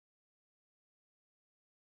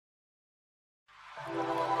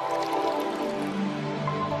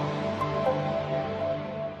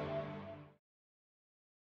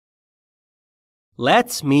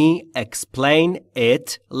Let me explain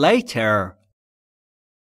it later.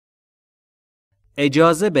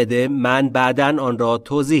 اجازه بده من بعداً آن را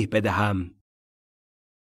توضیح بدهم.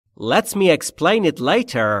 Let me explain it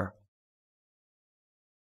later.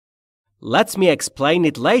 Let me explain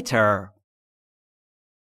it later.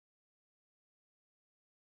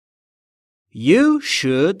 You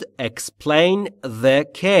should explain the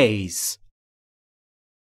case.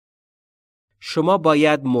 شما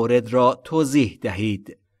باید مورد را توضیح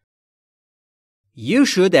دهید. You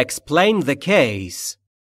should explain the case.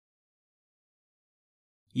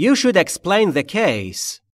 You should explain the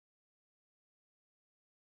case.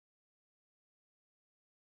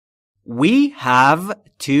 We have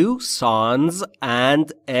 2 sons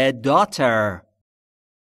and a daughter.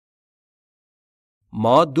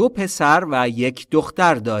 ما 2 پسر و 1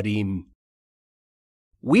 دختر داریم.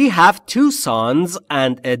 We have 2 sons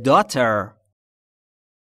and a daughter.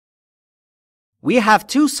 We have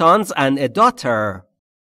 2 sons and a daughter.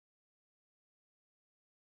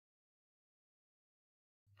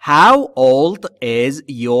 How old is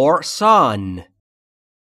your son?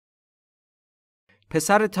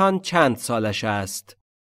 پسرتان چند سالش است؟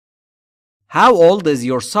 How old is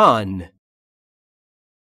your son?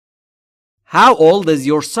 How old is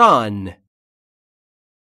your son?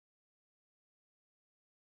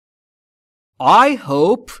 I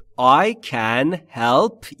hope I can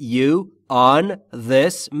help you on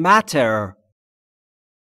this matter.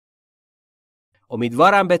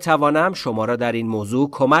 امیدوارم بتوانم شما را در این موضوع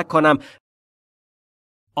کمک کنم.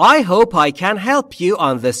 I hope I can help you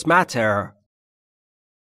on this matter.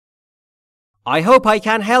 I hope I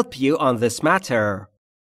can help you on this matter.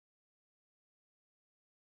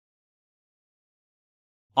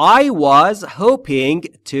 I was hoping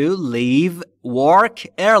to leave work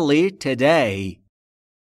early today.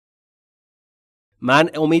 من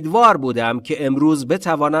امیدوار بودم که امروز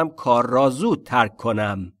بتوانم کار را زود ترک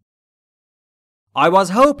کنم. I was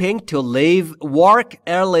hoping to leave work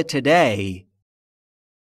early today.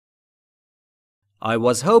 I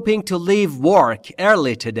was hoping to leave work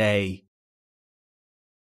early today.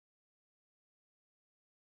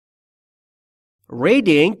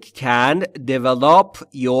 Reading can develop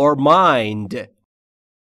your mind.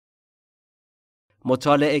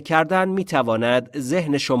 مطالعه کردن می تواند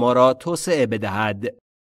ذهن شما را توسعه بدهد.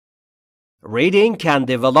 Reading can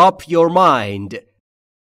develop your mind.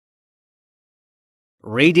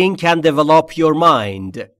 Reading can develop your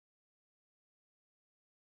mind.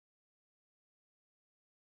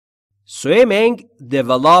 Swimming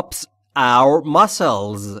develops our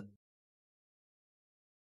muscles.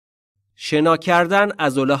 شنا کردن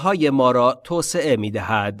عضله‌های ما را توسعه می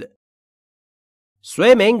دهد.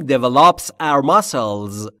 Swimming develops our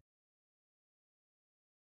muscles.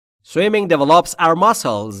 Swimming develops our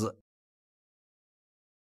muscles.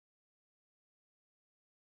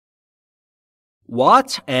 What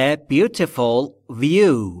a beautiful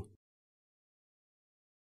view.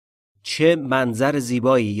 چه منظر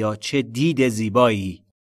زیبایی یا چه دید زیبایی.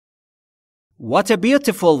 What a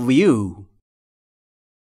beautiful view.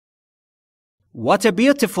 What a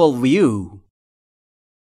beautiful view.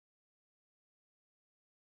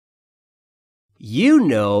 You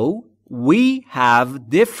know, we have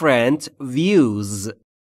different views.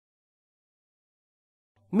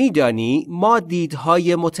 میدانی ما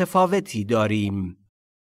دیدهای متفاوتی داریم.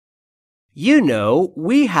 You know,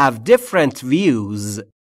 we have different views.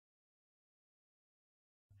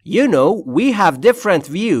 You know, we have different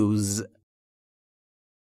views.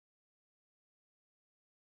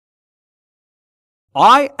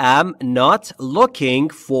 I am not looking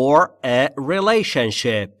for a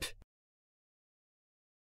relationship.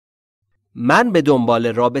 من به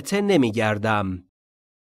دنبال رابطه نمی گردم.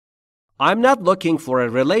 I'm not looking for a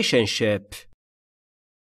relationship.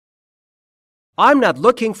 I'm not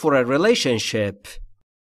looking for a relationship.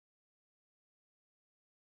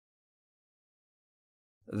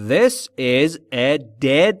 This is a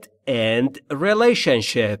dead-end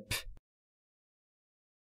relationship.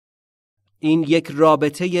 این یک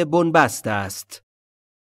رابطه بنبست است.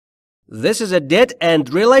 This is a dead-end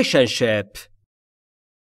relationship.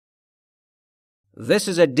 This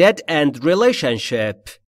is a dead-end relationship.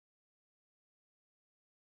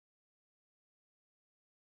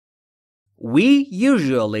 We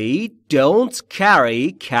usually don't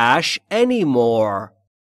carry cash anymore.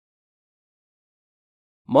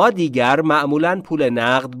 ما دیگر معمولاً پول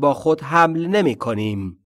نقد با خود حمل نمی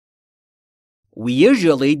کنیم. We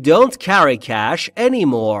usually don't carry cash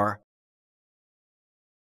anymore.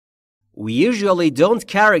 We usually don't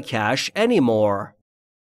carry cash anymore.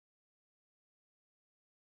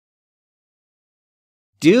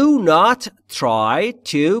 Do not try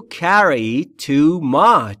to carry too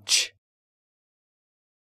much.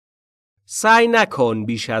 سعی نکن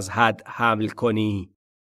بیش از حد حمل کنی.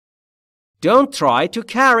 Don't try to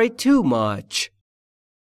carry too much.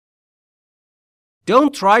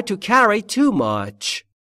 Don't try to carry too much.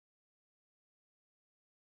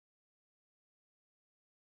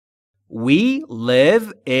 We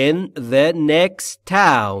live in the next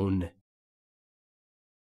town.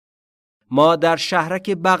 ما در شهرک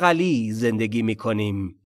بغلی زندگی می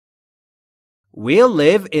کنیم. We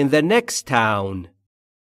live in the next town.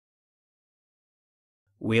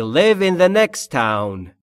 We live in the next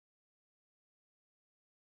town.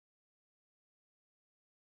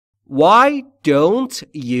 Why don't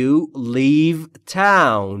you leave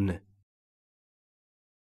town?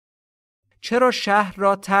 چرا شهر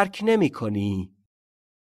را ترک نمی کنی؟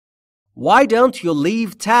 Why don't you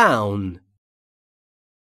leave town?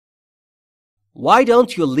 Why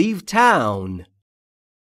don't you leave town?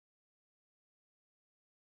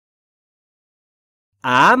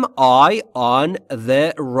 Am I on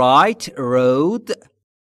the right road?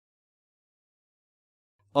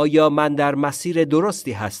 آیا من در مسیر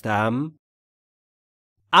درستی هستم؟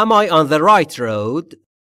 Am I on the right road?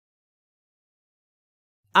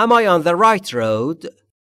 Am I on the right road?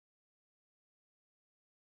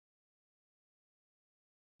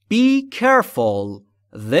 Be careful.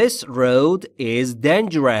 This road is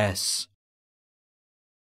dangerous.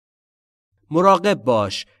 مراقب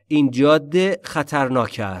باش. این جاده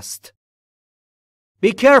خطرناک است.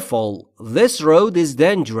 Be careful. This road is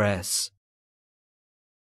dangerous.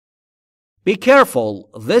 Be careful.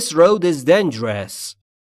 This road is dangerous.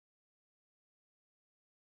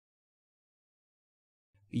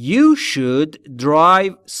 You should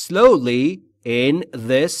drive slowly in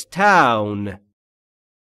this town.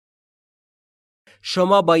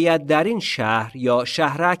 شما باید در این شهر یا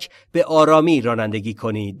شهرک به آرامی رانندگی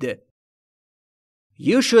کنید.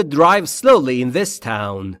 You should drive slowly in this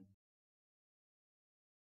town.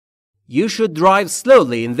 You should drive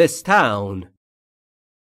slowly in this town.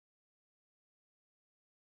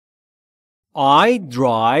 I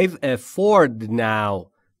drive a Ford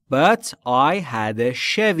now, but I had a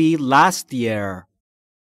Chevy last year.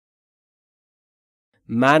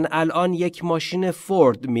 من الان یک ماشین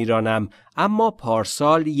فورد میرانم، اما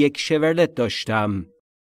پارسال یک شورلت داشتم.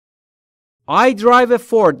 I drive a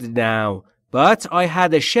Ford now, but I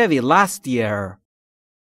had a Chevy last year.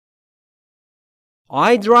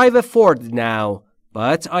 I drive a Ford now,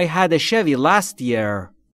 but I had a Chevy last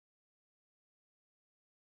year.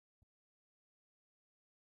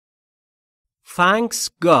 Thanks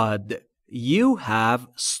God, you have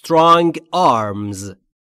strong arms.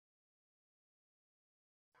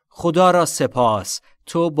 خدا را سپاس،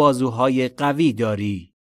 تو بازوهای قوی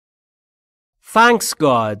داری. Thanks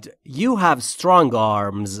God, you have strong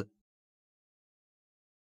arms.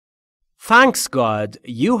 Thanks God,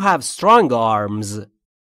 you have strong arms.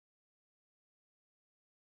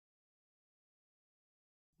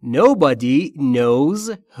 Nobody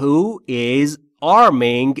knows who is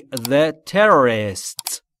arming the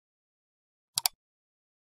terrorists.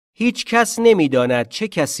 هیچ کس نمی‌داند چه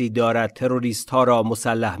کسی دارد تروریست ها را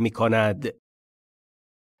مسلح می کند.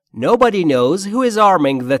 Nobody knows who is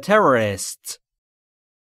arming the terrorists.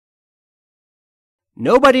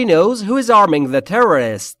 Nobody knows who is arming the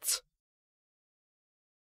terrorists.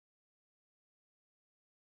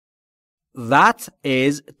 That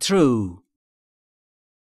is true.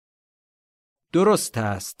 درست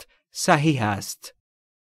است. صحیح است.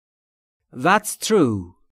 That's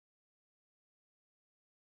true.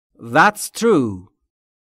 That's true.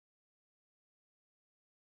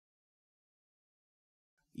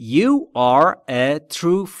 You are a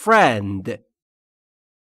true friend.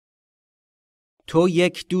 تو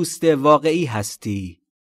یک دوست واقعی هستی.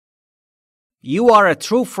 You are a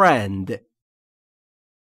true friend.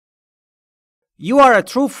 You are a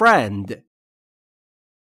true friend.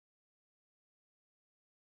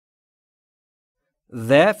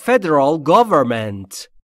 The federal government.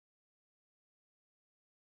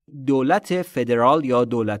 دولت فدرال یا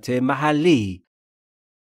دولت محلی.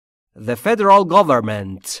 The federal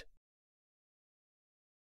government.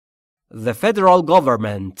 The federal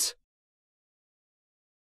government.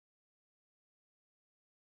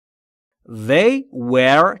 They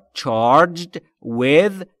were charged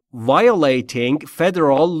with violating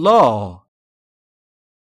federal law.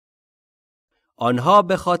 آنها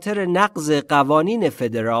به خاطر نقض قوانین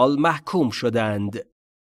فدرال محکوم شدند.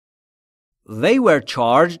 They were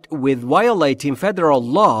charged with violating federal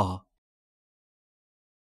law.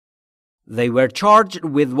 They were charged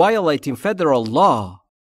with violating federal law.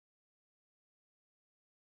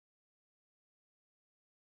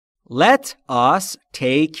 Let us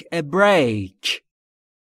take a break.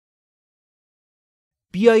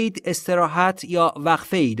 بیایید استراحت یا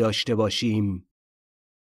وقفه‌ای داشته باشیم.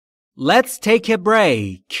 Let's take a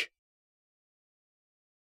break.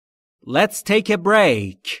 Let's take a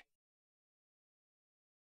break.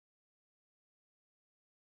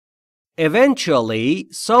 Eventually,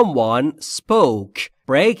 someone spoke,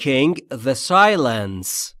 breaking the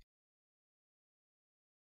silence.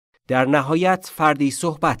 در نهایت فردی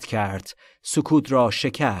صحبت کرد، سکوت را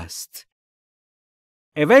شکست.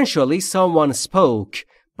 Eventually, someone spoke,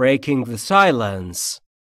 breaking the silence.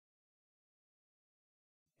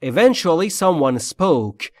 Eventually, someone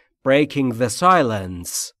spoke, breaking the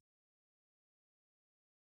silence.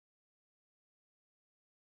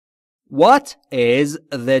 What is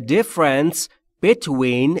the difference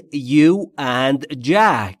between you and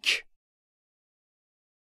Jack?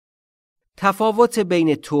 تفاوت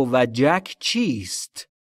بین تو و جک چیست؟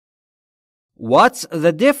 What's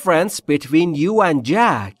the difference between you and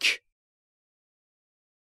Jack?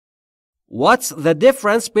 What's the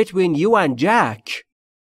difference between you and Jack?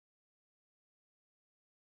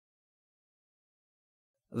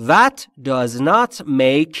 That does not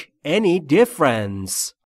make any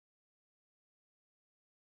difference.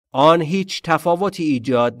 آن هیچ تفاوتی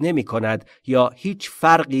ایجاد نمی کند یا هیچ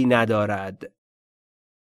فرقی ندارد.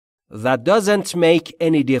 That doesn't make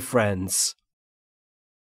any difference.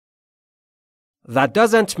 That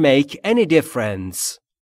doesn't make any difference.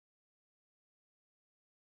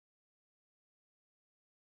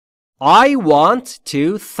 I want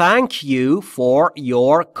to thank you for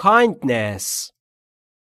your kindness.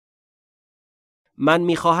 من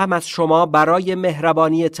می‌خواهم از شما برای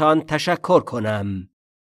مهربانیتان تشکر کنم.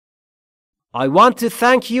 I want to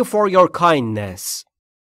thank you for your kindness.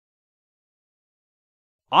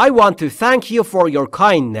 I want to thank you for your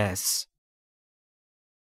kindness.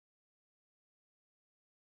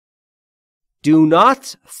 Do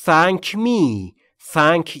not thank me.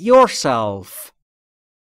 Thank yourself.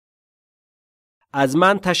 از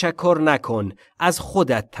من تشکر نکن. از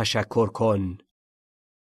خودت تشکر کن.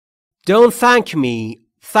 Don't thank me.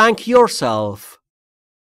 Thank yourself.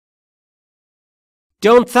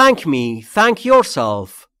 Don't thank me. Thank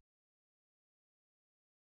yourself.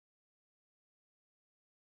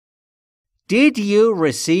 Did you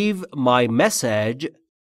receive my message?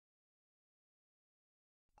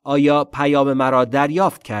 آیا پیام مرا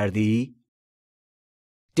دریافت کردی؟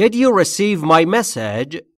 Did you receive my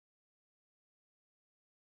message?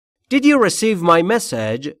 Did you receive my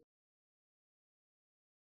message?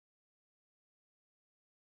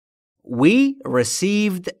 We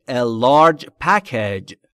received a large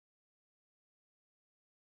package.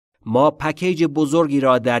 ما پکیج بزرگی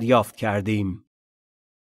را دریافت کردیم.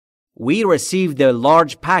 We received a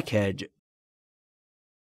large package.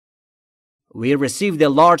 We received a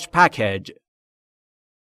large package.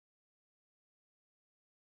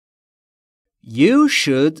 You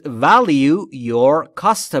should value your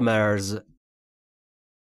customers.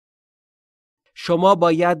 شما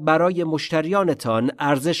باید برای مشتریانتان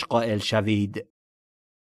ارزش قائل شوید.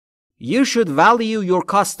 You should value your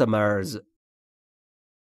customers.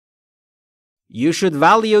 You should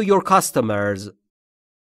value your customers.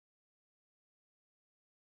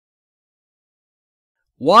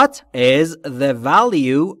 What is the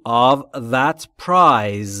value of that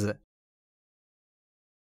prize?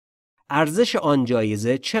 ارزش آن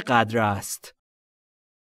جایزه چقدر است؟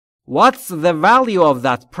 What's the value of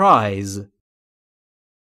that prize?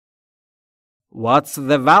 What's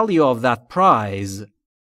the value of that prize?